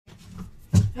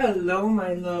Hello,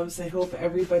 my loves. I hope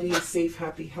everybody is safe,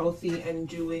 happy, healthy, and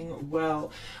doing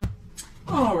well.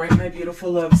 All right, my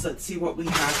beautiful loves, let's see what we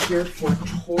have here for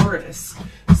Taurus.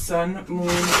 Sun, Moon,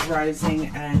 Rising,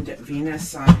 and Venus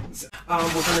signs. We're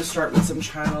going to start with some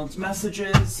channeled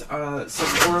messages,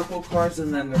 some oracle cards,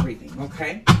 and then the reading,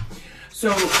 okay?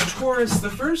 So, Taurus, the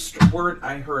first word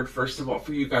I heard, first of all,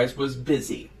 for you guys was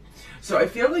busy. So I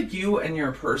feel like you and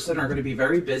your person are going to be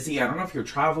very busy. I don't know if you're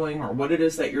traveling or what it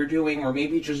is that you're doing, or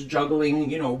maybe just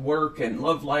juggling, you know, work and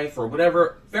love life or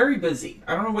whatever. Very busy.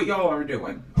 I don't know what y'all are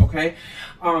doing, okay?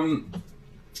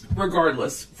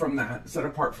 Regardless from that, set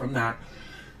apart from that.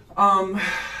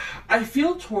 I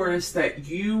feel, Taurus, that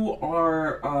you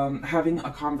are having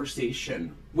a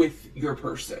conversation with your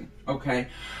person, okay?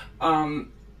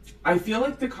 I feel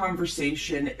like the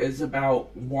conversation is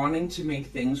about wanting to make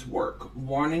things work,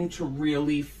 wanting to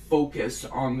really focus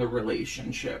on the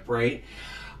relationship, right?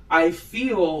 I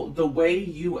feel the way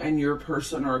you and your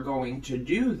person are going to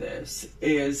do this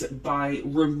is by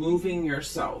removing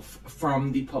yourself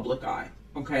from the public eye,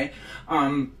 okay?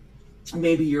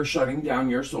 Maybe you're shutting down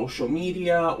your social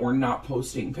media or not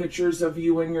posting pictures of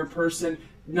you and your person,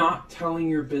 not telling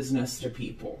your business to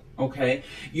people, okay?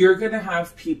 You're going to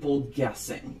have people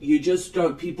guessing. You just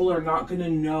don't, people are not going to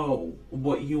know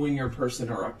what you and your person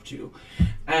are up to.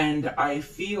 And I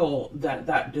feel that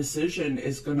that decision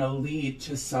is going to lead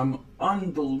to some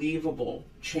unbelievable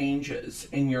changes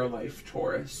in your life,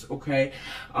 Taurus, okay?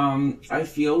 I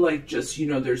feel like just, you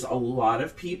know, there's a lot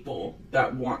of people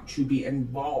that want to be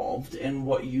involved in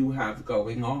what you have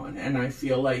going on. And I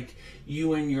feel like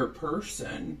you and your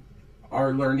person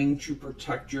are learning to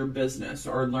protect your business,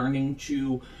 are learning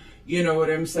to, you know what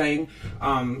I'm saying?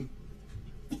 And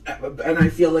I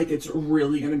feel like it's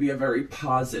really going to be a very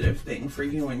positive thing for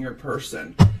you and your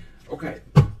person. Okay,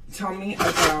 tell me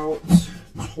about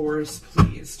Taurus,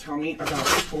 please. Tell me about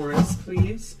Taurus,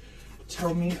 please.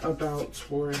 Tell me about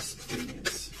Taurus,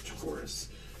 please. Taurus.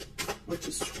 What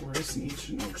does Taurus need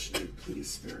to know today, please,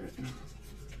 Spirit?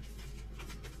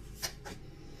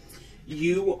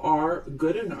 You are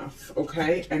good enough,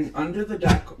 okay? And under the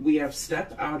deck, we have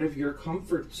step out of your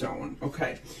comfort zone,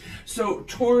 okay? So,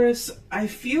 Taurus, I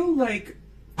feel like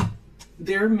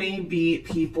there may be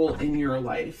people in your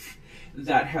life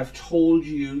that have told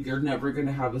you you're never going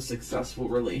to have a successful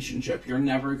relationship. You're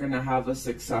never going to have a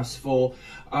successful,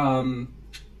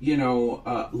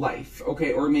 life,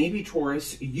 okay? Or maybe,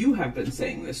 Taurus, you have been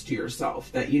saying this to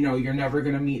yourself, that, you know, you're never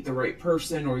going to meet the right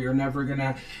person, or you're never going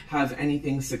to have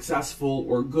anything successful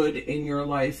or good in your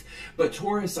life. But,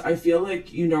 Taurus, I feel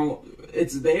like, you know,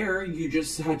 it's there. You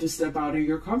just had to step out of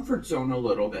your comfort zone a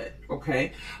little bit,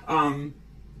 okay?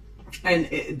 And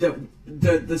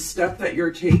the step that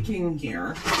you're taking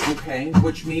here, okay,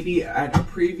 which maybe at a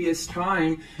previous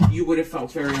time you would have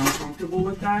felt very uncomfortable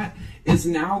with, that is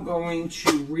now going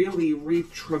to really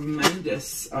reap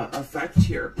tremendous effect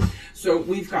here. So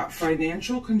we've got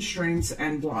financial constraints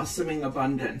and blossoming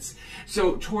abundance.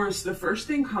 So, Taurus, the first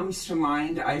thing comes to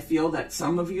mind, I feel that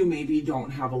some of you maybe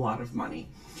don't have a lot of money.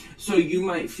 So you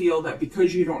might feel that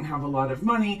because you don't have a lot of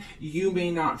money, you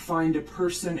may not find a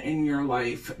person in your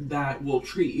life that will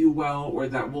treat you well or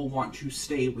that will want to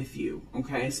stay with you,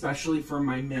 okay? Especially for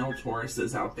my male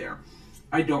Tauruses out there.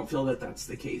 I don't feel that that's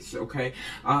the case, okay?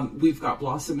 We've got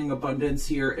blossoming abundance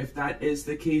here. If that is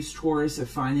the case, Taurus, if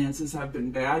finances have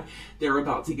been bad, they're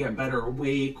about to get better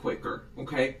way quicker,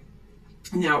 okay?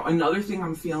 Now, another thing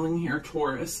I'm feeling here,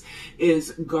 Taurus,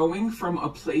 is going from a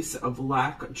place of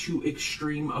lack to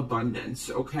extreme abundance,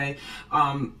 okay?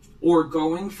 Or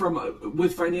going from,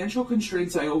 with financial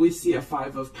constraints, I always see a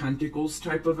 5 of Pentacles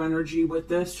type of energy with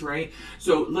this, right?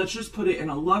 So let's just put it in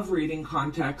a love reading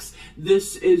context.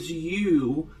 This is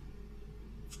you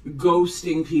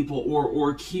ghosting people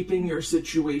or keeping your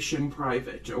situation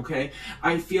private, okay?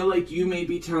 I feel like you may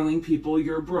be telling people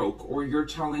you're broke, or you're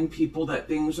telling people that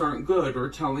things aren't good, or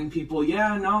telling people,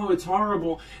 yeah, no, it's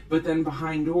horrible, but then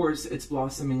behind doors, it's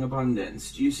blossoming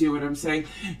abundance. Do you see what I'm saying?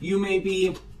 You may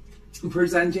be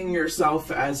presenting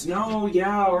yourself as, no,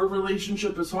 yeah, our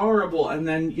relationship is horrible, and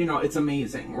then, you know, it's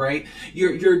amazing, right?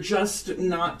 You're just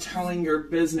not telling your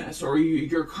business, or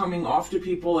you're coming off to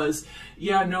people as,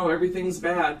 yeah, no, everything's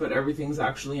bad, but everything's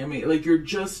actually amazing. Like, you're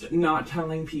just not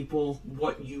telling people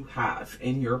what you have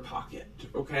in your pocket,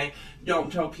 okay?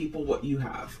 Don't tell people what you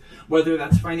have, whether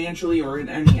that's financially or in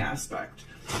any aspect.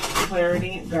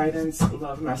 Clarity, guidance,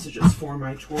 love messages for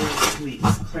my Taurus, please.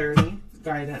 Clarity,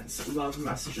 guidance, love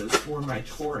messages for my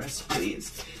Taurus,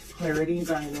 please. Clarity,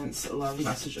 guidance, love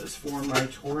messages for my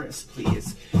Taurus,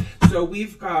 please. So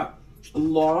we've got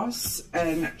loss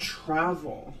and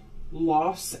travel.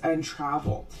 Loss and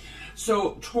travel.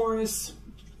 So, Taurus,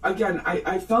 again,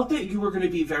 I felt that you were going to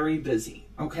be very busy.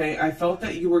 Okay, I felt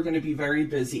that you were going to be very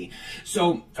busy.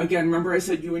 So again, remember I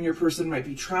said you and your person might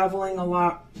be traveling a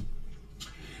lot.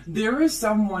 There is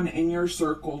someone in your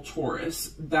circle,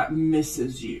 Taurus, that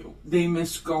misses you. They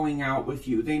miss going out with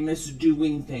you. They miss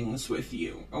doing things with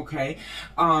you, okay?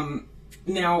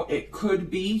 Now, it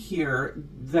could be here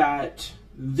that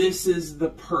this is the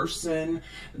person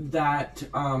that,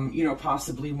 you know,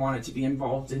 possibly wanted to be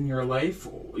involved in your life,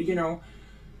 you know.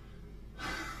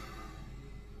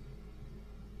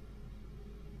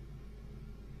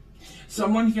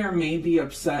 Someone here may be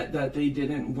upset that they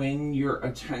didn't win your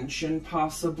attention,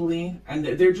 possibly, and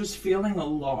they're just feeling a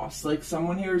loss. Like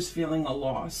someone here is feeling a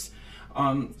loss,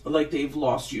 like they've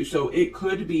lost you. So it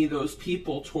could be those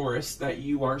people, Taurus, that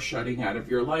you are shutting out of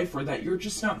your life, or that you're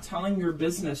just not telling your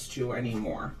business to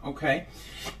anymore, okay?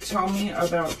 Tell me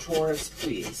about Taurus,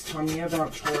 please. Tell me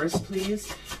about Taurus,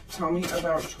 please. Tell me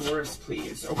about Taurus,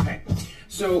 please. Okay.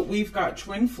 So we've got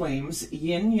twin flames,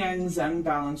 yin, yang, zen,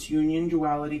 balance, union,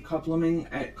 duality, coupling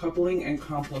and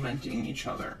complementing each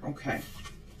other. Okay.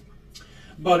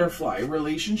 Butterfly,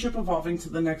 relationship evolving to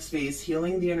the next phase,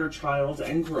 healing the inner child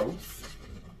and growth.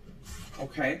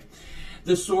 Okay.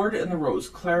 The sword and the rose,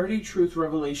 clarity, truth,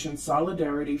 revelation,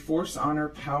 solidarity, force, honor,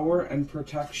 power, and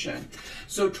protection.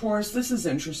 So Taurus, this is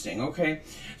interesting. Okay.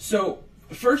 So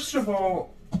first of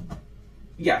all,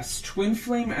 yes, twin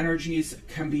flame energies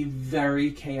can be very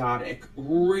chaotic,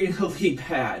 really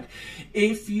bad.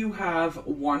 If you have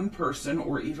one person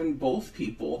or even both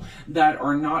people that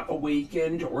are not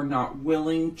awakened or not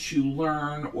willing to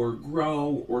learn or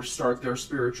grow or start their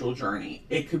spiritual journey,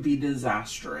 it could be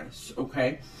disastrous,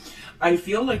 okay? I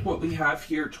feel like what we have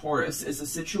here, Taurus, is a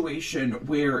situation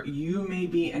where you may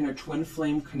be in a twin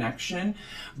flame connection,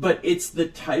 but it's the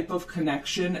type of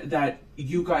connection that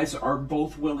you guys are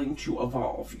both willing to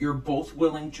evolve. You're both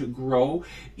willing to grow.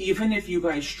 Even if you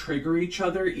guys trigger each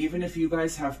other, even if you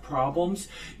guys have problems,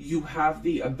 you have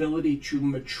the ability to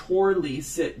maturely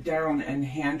sit down and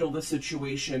handle the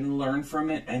situation, learn from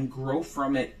it, and grow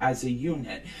from it as a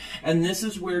unit. And this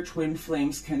is where twin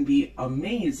flames can be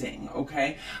amazing,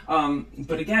 okay?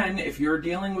 But again, if you're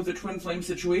dealing with a twin flame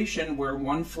situation where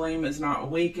one flame is not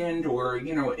awakened, or,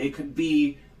 you know, it could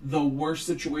be the worst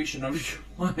situation of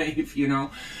your life, you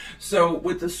know. So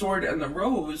with the sword and the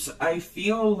rose, I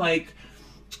feel like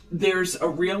there's a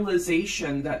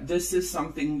realization that this is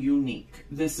something unique.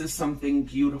 This is something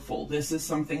beautiful. This is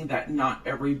something that not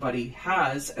everybody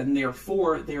has, and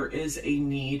therefore there is a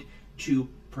need to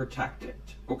protect it.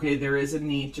 Okay, there is a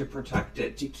need to protect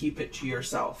it, to keep it to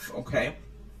yourself, okay?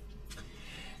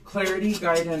 Clarity,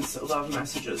 guidance, love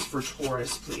messages for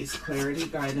Taurus, please. Clarity,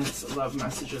 guidance, love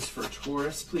messages for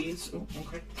Taurus, please. Oh,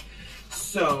 okay.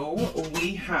 So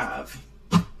we have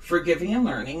forgiving and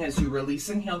learning. As you release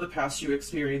and heal the past, you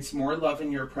experience more love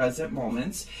in your present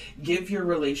moments. Give your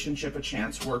relationship a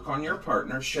chance. Work on your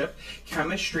partnership.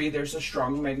 Chemistry, there's a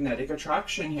strong magnetic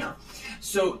attraction here.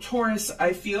 So Taurus,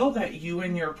 I feel that you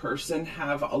and your person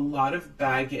have a lot of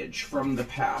baggage from the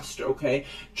past, okay?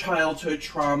 Childhood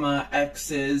trauma,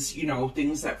 exes, you know,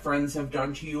 things that friends have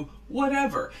done to you,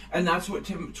 whatever. And that's what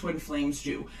twin flames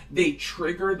do. They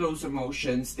trigger those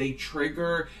emotions. They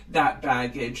trigger that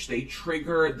baggage. They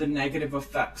trigger the negative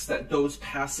effects that those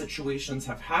past situations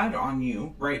have had on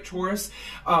you, right, Taurus?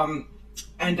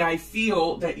 And I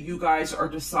feel that you guys are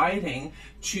deciding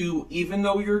to, even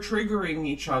though you're triggering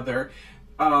each other,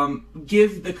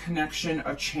 give the connection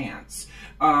a chance,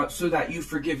 so that you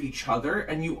forgive each other,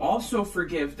 and you also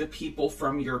forgive the people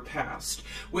from your past.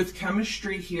 With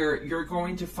chemistry here, you're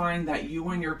going to find that you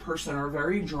and your person are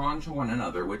very drawn to one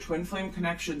another. With twin flame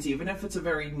connections, even if it's a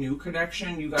very new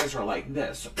connection, you guys are like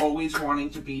this, always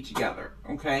wanting to be together,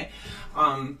 okay?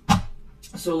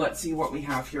 So let's see what we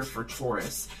have here for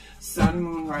Taurus. Sun,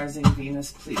 Moon, Rising,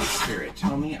 Venus, please, Spirit.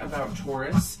 Tell me about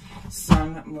Taurus.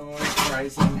 Sun, Moon,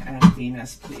 Rising, and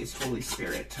Venus, please, Holy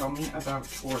Spirit. Tell me about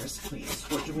Taurus, please.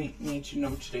 What do we need to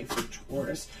know today for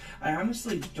Taurus? I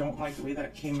honestly don't like the way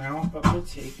that came out, but we'll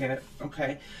take it.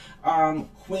 Okay.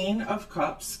 Queen of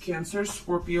Cups, Cancer,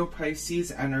 Scorpio,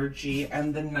 Pisces energy,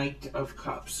 and the Knight of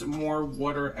Cups. More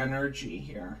water energy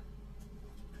here.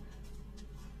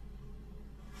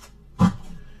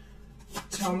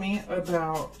 Tell me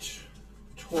about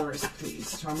Taurus,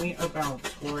 please. Tell me about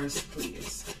Taurus,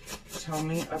 please. Tell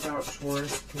me about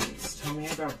Taurus, please. Tell me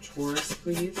about Taurus,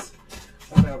 please.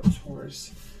 About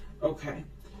Taurus. Okay.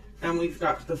 And we've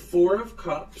got the Four of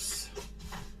Cups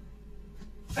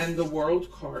and the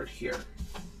World card here.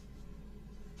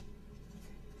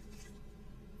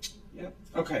 Yep.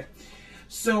 Okay.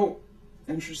 So,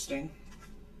 interesting.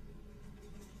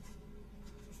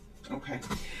 Okay.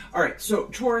 All right. So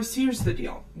Taurus, here's the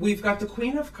deal. We've got the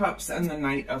Queen of Cups and the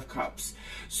Knight of Cups.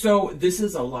 So this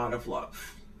is a lot of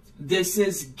love. This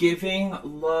is giving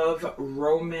love,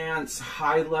 romance,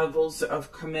 high levels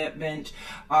of commitment,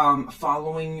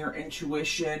 following your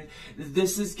intuition.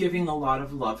 This is giving a lot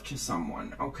of love to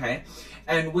someone, okay?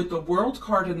 And with the World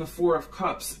card and the Four of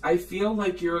Cups, I feel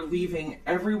like you're leaving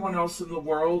everyone else in the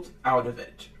world out of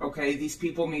it, okay? These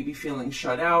people may be feeling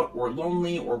shut out or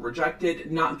lonely or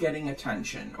rejected, not getting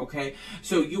attention, okay?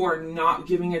 So you are not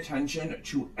giving attention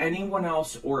to anyone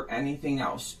else or anything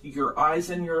else. Your eyes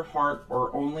and your heart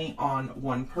are only on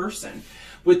one person.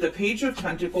 With the Page of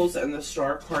Pentacles and the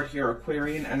Star card here,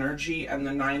 Aquarian energy, and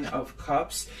the Nine of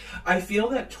Cups, I feel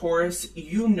that Taurus,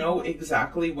 you know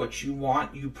exactly what you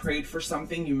want. You prayed for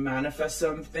something, you manifest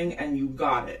something, and you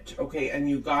got it, okay? And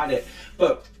you got it.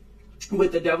 But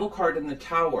with the Devil card in the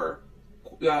Tower,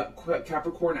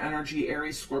 Capricorn energy,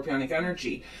 Aries, Scorpionic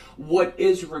energy, what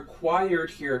is required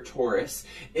here, Taurus,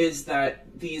 is that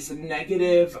these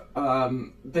negative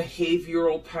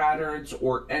behavioral patterns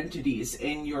or entities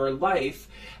in your life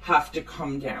have to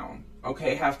come down,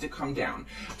 okay? Have to come down.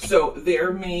 So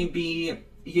there may be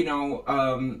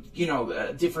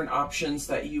different options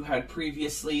that you had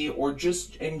previously, or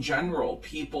just in general,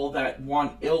 people that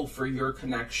want ill for your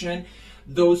connection.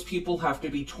 Those people have to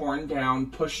be torn down,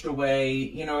 pushed away,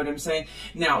 you know what I'm saying?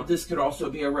 Now, this could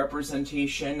also be a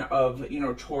representation of,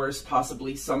 Taurus,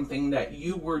 possibly something that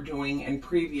you were doing in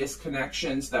previous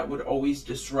connections that would always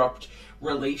disrupt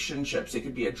relationships. It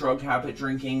could be a drug habit,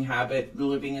 drinking habit,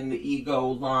 living in the ego,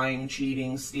 lying,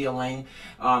 cheating, stealing.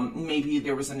 Maybe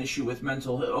there was an issue with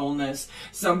mental illness.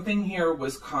 Something here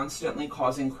was constantly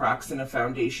causing cracks in a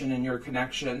foundation in your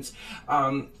connections.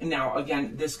 Now,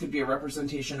 again, this could be a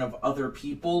representation of other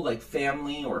people, like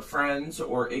family or friends,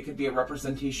 or it could be a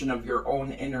representation of your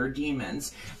own inner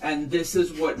demons. And this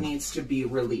is what needs to be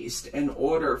released in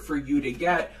order for you to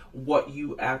get what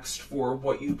you asked for,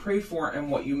 what you prayed for, and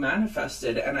what you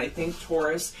manifested. And I think,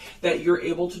 Taurus, that you're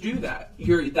able to do that.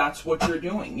 That's what you're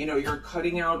doing. You're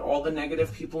cutting out all the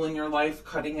negative people in your life,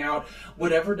 cutting out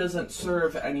whatever doesn't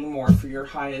serve anymore for your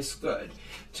highest good.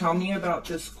 Tell me about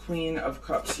this Queen of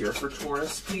Cups here for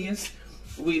Taurus, please.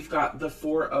 We've got the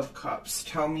Four of Cups.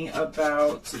 Tell me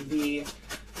about the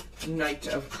Knight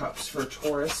of Cups for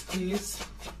Taurus, please.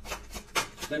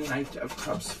 The Knight of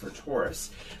Cups for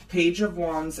Taurus. Page of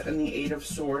Wands and the Eight of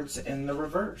Swords in the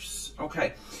reverse.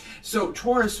 Okay, so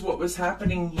Taurus, what was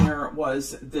happening here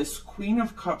was this Queen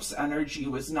of Cups energy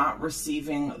was not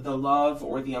receiving the love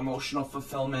or the emotional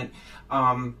fulfillment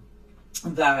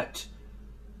that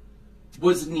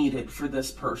was needed for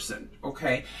this person,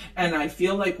 okay? And I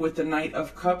feel like with the Knight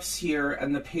of Cups here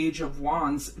and the Page of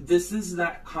Wands, this is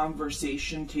that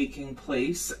conversation taking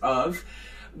place of,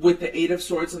 with the Eight of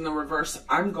Swords in the reverse,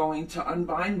 I'm going to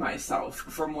unbind myself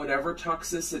from whatever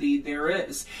toxicity there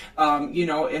is.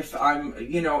 If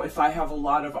I have a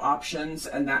lot of options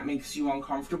and that makes you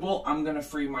uncomfortable, I'm going to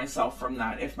free myself from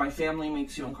that. If my family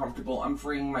makes you uncomfortable, I'm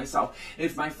freeing myself.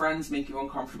 If my friends make you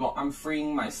uncomfortable, I'm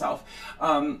freeing myself.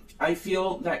 I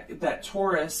feel that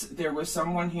Taurus, there was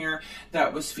someone here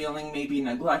that was feeling maybe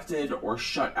neglected or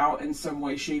shut out in some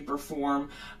way, shape, or form.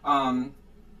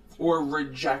 Or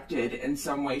rejected in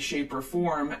some way, shape, or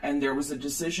form, and there was a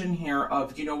decision here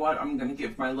of, you know what, I'm going to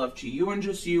give my love to you and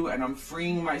just you, and I'm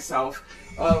freeing myself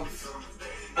of,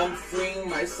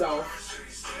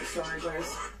 sorry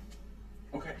guys,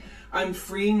 okay, I'm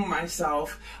freeing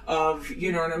myself of,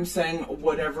 you know what I'm saying,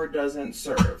 whatever doesn't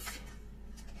serve.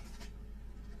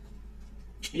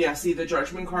 Yeah, see the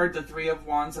Judgment card, the Three of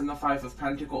Wands, and the Five of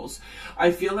Pentacles.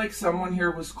 I feel like someone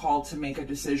here was called to make a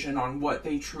decision on what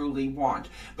they truly want.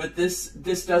 But this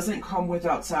doesn't come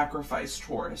without sacrifice,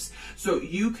 Taurus. So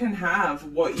you can have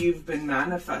what you've been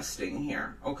manifesting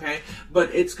here, okay?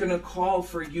 But it's going to call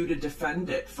for you to defend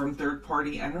it from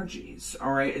third-party energies,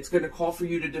 all right? It's going to call for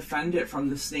you to defend it from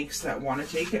the snakes that want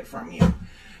to take it from you.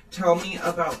 Tell me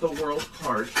about the World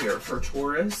card here for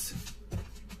Taurus.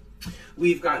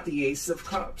 We've got the Ace of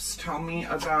Cups. Tell me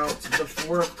about the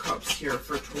Four of Cups here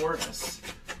for Taurus.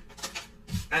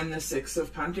 And the Six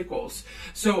of Pentacles.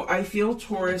 So I feel,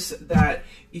 Taurus, that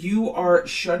you are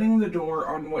shutting the door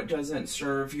on what doesn't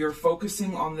serve. You're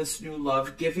focusing on this new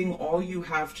love, giving all you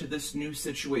have to this new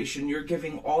situation. You're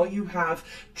giving all you have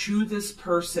to this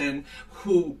person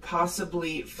who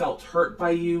possibly felt hurt by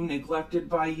you, neglected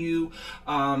by you.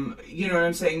 You know what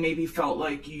I'm saying? Maybe felt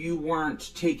like you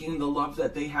weren't taking the love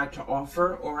that they had to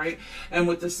offer, all right? And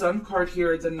with the Sun card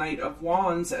here, the Knight of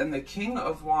Wands and the King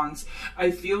of Wands,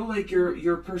 I feel like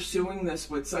you're pursuing this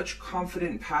with such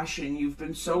confident passion. You've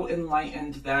been so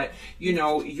enlightened that, you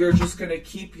know, you're just going to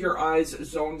keep your eyes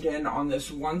zoned in on this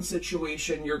one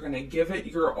situation. You're going to give it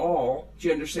your all. Do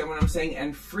you understand what I'm saying?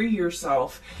 And free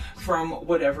yourself from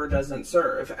whatever doesn't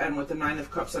serve. And with the Nine of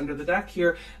Cups under the deck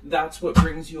here, that's what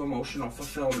brings you emotional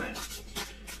fulfillment.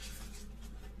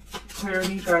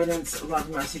 Clarity, guidance, love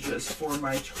messages for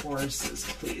my Tauruses,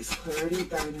 please. Clarity,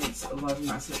 guidance, love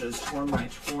messages for my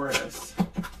Taurus.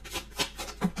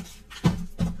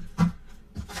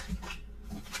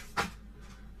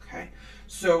 Okay,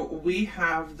 so we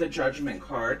have the Judgment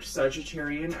card,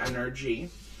 Sagittarian energy.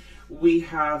 We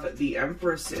have the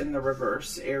Empress in the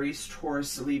reverse, Aries,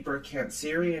 Taurus, Libra,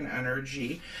 Cancerian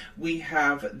energy. We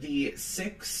have the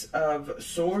Six of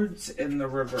Swords in the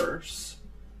reverse.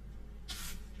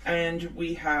 And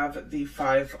we have the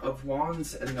Five of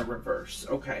Wands in the reverse.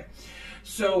 Okay,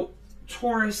 so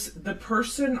Taurus, the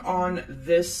person on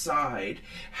this side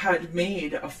had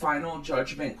made a final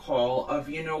judgment call of,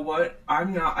 you know what,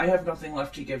 I have nothing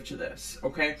left to give to this.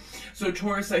 Okay, so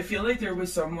Taurus, I feel like there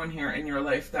was someone here in your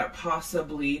life that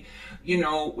possibly, you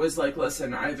know, was like,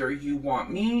 listen, either you want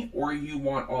me or you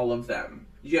want all of them.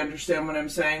 You understand what I'm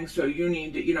saying? So you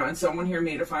need to, you know, and someone here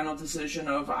made a final decision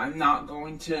of, I'm not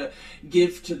going to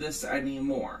give to this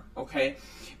anymore, okay?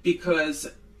 Because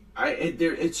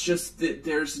it's just that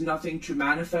there's nothing to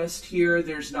manifest here.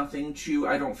 There's nothing to,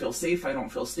 I don't feel safe. I don't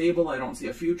feel stable. I don't see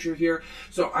a future here.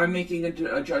 So I'm making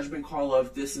a judgment call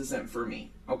of, this isn't for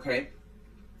me, okay?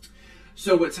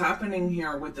 So what's happening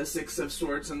here with the Six of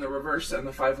Swords in the reverse and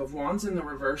the Five of Wands in the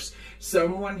reverse,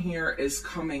 someone here is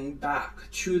coming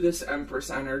back to this Empress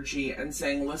energy and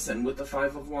saying, listen, with the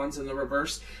Five of Wands in the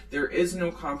reverse, there is no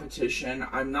competition.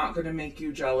 I'm not going to make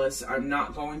you jealous. I'm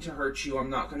not going to hurt you. I'm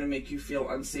not going to make you feel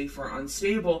unsafe or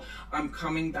unstable. I'm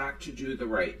coming back to do the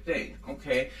right thing.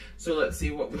 Okay, so let's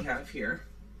see what we have here.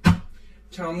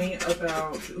 Tell me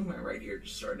about, ooh, my right ear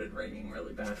just started raining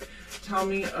really bad. Tell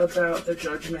me about the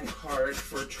Judgment card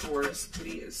for Taurus,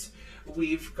 please.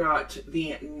 We've got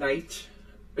the Knight,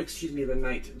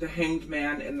 the Hanged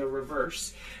Man in the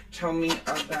reverse. Tell me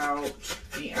about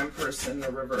the Empress in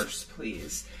the reverse,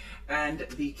 please. And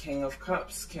the King of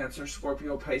Cups, Cancer,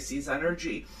 Scorpio, Pisces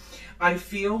energy. I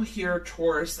feel here,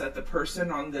 Taurus, that the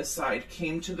person on this side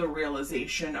came to the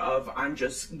realization of, I'm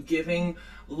just giving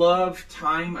love,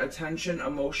 time, attention,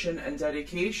 emotion, and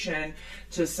dedication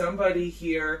to somebody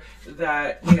here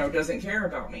that, you know, doesn't care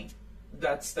about me.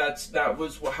 That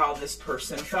was how this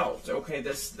person felt. Okay,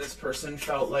 this person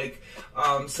felt like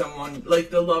someone, like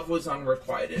the love was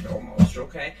unrequited almost.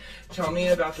 Okay, tell me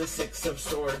about the Six of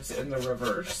Swords in the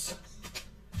reverse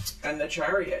and the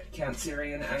Chariot,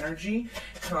 Cancerian energy.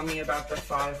 Tell me about the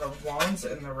Five of Wands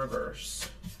in the reverse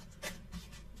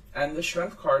and the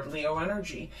Strength card, Leo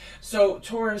energy. So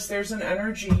Taurus, there's an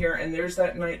energy here, and there's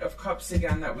that Knight of Cups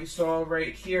again that we saw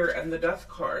right here, and the Death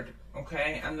card.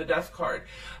 Okay, and the Death card,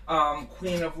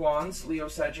 Queen of Wands, Leo,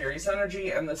 Sagittarius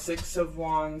energy, and the Six of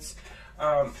Wands.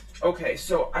 Okay,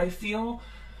 so I feel,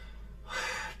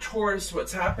 Taurus,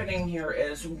 what's happening here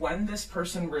is when this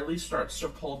person really starts to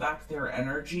pull back their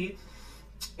energy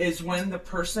is when the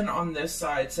person on this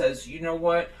side says, you know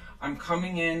what, I'm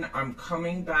coming in, I'm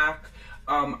coming back,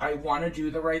 I want to do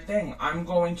the right thing. I'm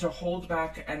going to hold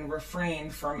back and refrain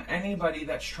from anybody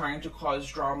that's trying to cause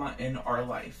drama in our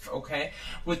life, okay?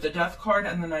 With the Death card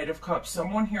and the Knight of Cups,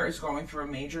 someone here is going through a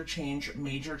major change,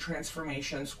 major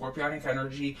transformation, Scorpionic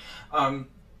energy.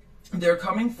 They're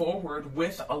coming forward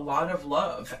with a lot of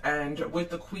love. And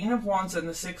with the Queen of Wands and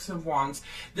the Six of Wands,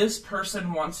 this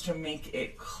person wants to make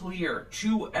it clear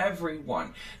to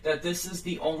everyone that this is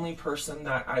the only person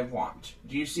that I want.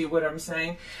 Do you see what I'm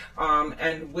saying?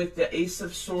 And with the Ace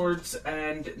of Swords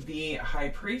and the High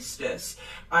Priestess,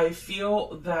 I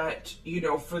feel that, you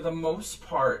know, for the most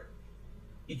part,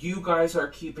 you guys are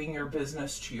keeping your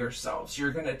business to yourselves.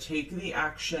 You're going to take the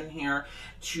action here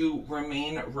to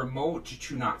remain remote,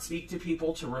 to not speak to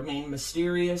people, to remain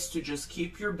mysterious, to just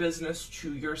keep your business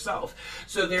to yourself.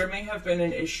 So there may have been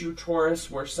an issue, Taurus,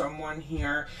 where someone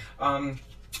here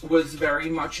was very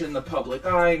much in the public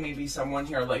eye. Maybe someone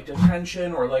here liked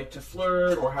attention or liked to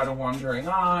flirt or had a wandering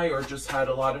eye or just had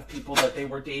a lot of people that they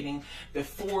were dating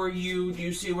before you. Do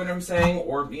you see what I'm saying?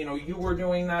 Or, you know, you were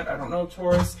doing that. I don't know,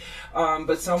 Taurus.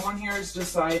 But someone here is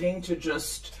deciding to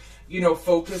just, you know,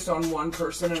 focus on one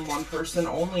person and one person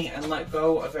only and let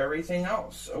go of everything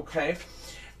else, okay?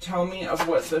 Tell me of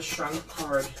what the Strength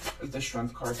card,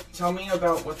 tell me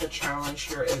about what the challenge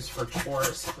here is for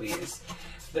Taurus, please.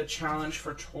 The challenge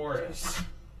for Taurus.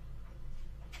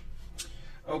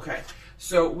 Okay,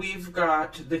 So we've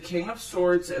got the King of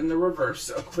Swords in the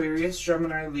reverse, Aquarius,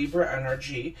 Gemini, Libra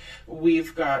energy.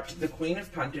 We've got the Queen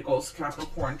of Pentacles,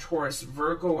 Capricorn, Taurus,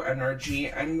 Virgo energy,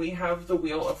 and we have the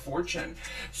Wheel of Fortune.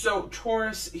 So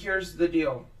Taurus, here's the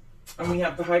deal. And we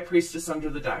have the High Priestess under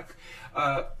the deck,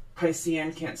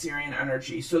 Piscean, Cancerian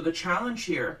energy. So the challenge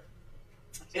here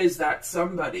is that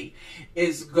somebody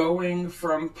is going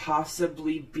from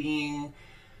possibly being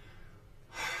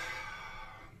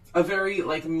a very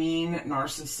like mean,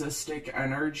 narcissistic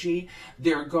energy.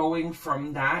 They're going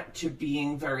from that to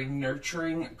being very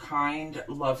nurturing, kind,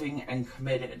 loving, and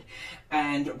committed.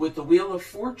 And with the Wheel of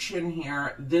Fortune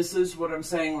here, this is what I'm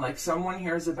saying, like someone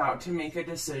here is about to make a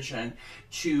decision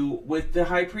to, with the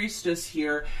High Priestess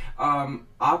here,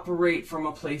 operate from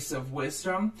a place of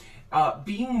wisdom,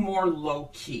 being more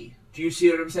low-key. Do you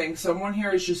see what I'm saying? Someone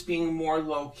here is just being more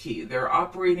low-key. They're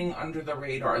operating under the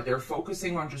radar. They're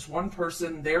focusing on just one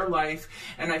person, their life.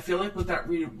 And I feel like with that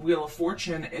Wheel of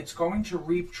Fortune, it's going to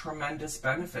reap tremendous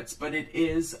benefits. But it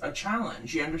is a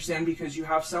challenge. You understand? Because you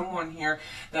have someone here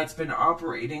that's been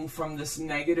operating from this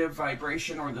negative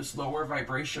vibration or this lower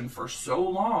vibration for so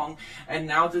long. And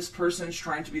now this person's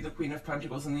trying to be the Queen of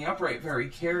Pentacles in the upright. Very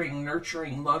caring,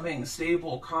 nurturing, loving,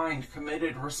 stable, kind,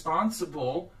 committed,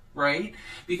 responsible. Right?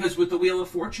 Because with the Wheel of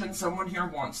Fortune, someone here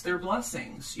wants their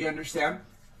blessings. You understand?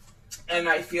 And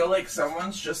I feel like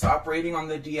someone's just operating on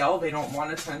the DL. They don't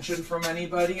want attention from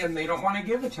anybody, and they don't want to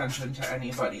give attention to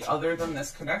anybody other than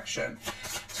this connection.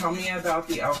 Tell me about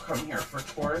the outcome here for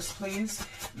Taurus, please.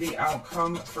 The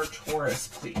outcome for Taurus,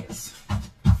 please.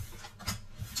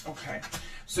 Okay.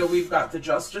 So we've got the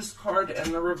Justice card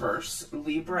in the reverse,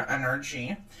 Libra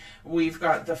energy. We've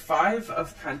got the Five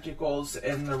of Pentacles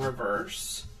in the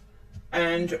reverse.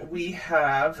 And we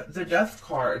have the Death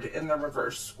card in the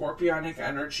reverse, Scorpionic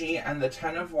energy, and the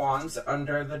Ten of Wands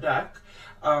under the deck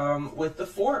with the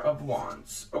Four of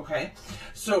Wands, okay?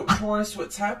 So, Taurus,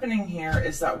 what's happening here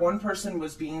is that one person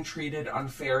was being treated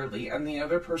unfairly, and the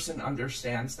other person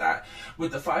understands that.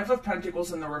 With the Five of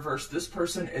Pentacles in the reverse, this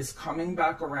person is coming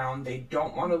back around. They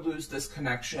don't want to lose this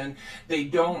connection. They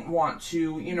don't want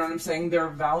to, you know what I'm saying? They're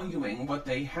valuing what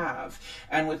they have.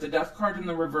 And with the Death card in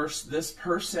the reverse, this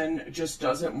person just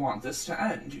doesn't want this to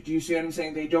end. Do you see what I'm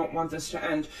saying? They don't want this to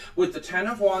end. With the Ten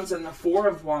of Wands and the Four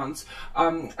of Wands,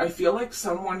 I feel like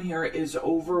someone here is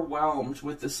overwhelmed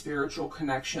with the spiritual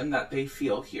connection that they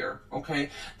feel here, okay?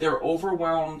 They're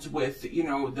overwhelmed with, you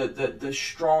know, the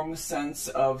strong sense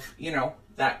of, you know,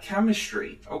 that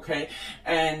chemistry, okay?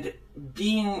 And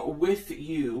being with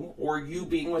you, or you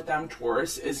being with them,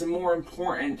 Taurus, is more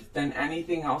important than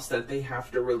anything else that they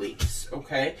have to release,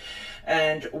 okay?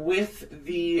 And with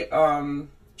the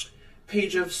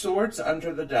Page of Swords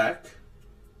under the deck,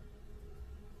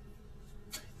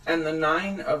 and the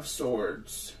Nine of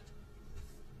Swords.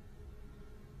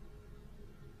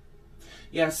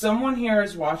 Yeah, someone here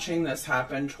is watching this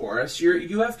happen, Taurus.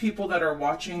 You have people that are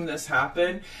watching this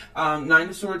happen. Nine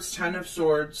of Swords, Ten of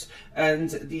Swords, and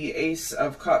the Ace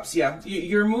of Cups. Yeah,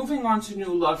 you're moving on to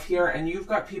new love here, and you've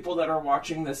got people that are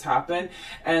watching this happen,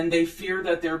 and they fear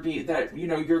that you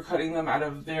know, you're cutting them out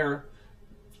of their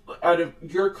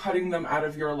you're cutting them out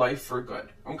of your life for good,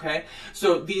 okay?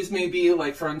 So these may be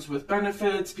like friends with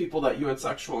benefits, people that you had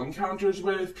sexual encounters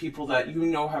with, people that you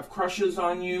know have crushes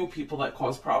on you, people that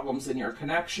cause problems in your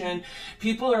connection.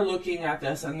 People are looking at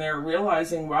this and they're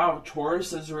realizing, wow,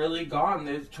 Taurus is really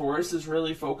gone. Taurus is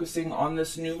really focusing on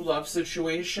this new love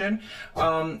situation,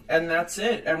 and that's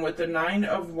it. And with the Nine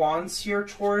of Wands here,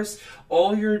 Taurus,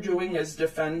 all you're doing is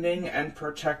defending and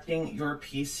protecting your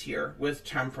peace here with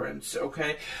Temperance,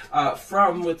 okay?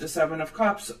 With the Seven of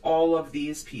Cups, all of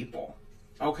these people.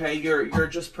 Okay, you're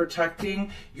just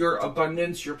protecting your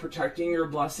abundance, you're protecting your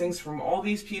blessings from all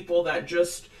these people that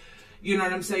just, you know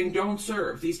what I'm saying, don't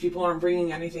serve. These people aren't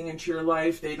bringing anything into your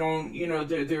life. They don't, you know,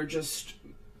 they're just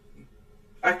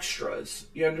extras.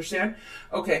 You understand?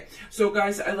 Okay, so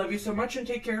guys, I love you so much and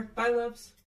take care. Bye, loves.